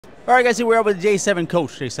All right, guys, here we are with J7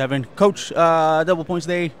 Coach. J7 Coach, double points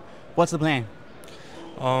day. What's the plan?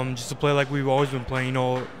 Just to play like we've always been playing.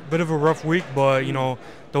 Bit of a rough week, but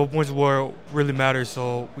double points is what really matters.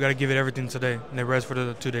 So we got to give it everything today, and then rest for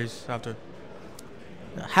the 2 days after.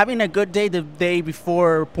 Having a good day the day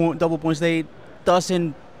before double points day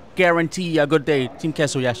doesn't guarantee a good day. Team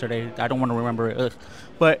Kessel yesterday, I don't want to remember it. Ugh.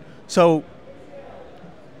 But so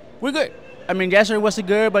we're good. I mean, yesterday wasn't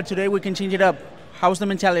good, but today we can change it up. How's the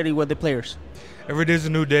mentality with the players? Every day is a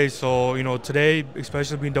new day, so today,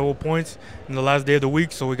 especially being double points in the last day of the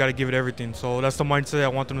week, so we got to give it everything. So that's the mindset I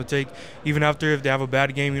want them to take, even after if they have a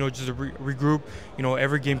bad game, just to regroup.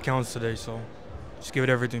 Every game counts today, so just give it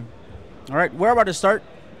everything. All right, we're about to start.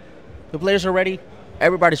 The players are ready.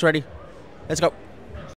 Everybody's ready. Let's go.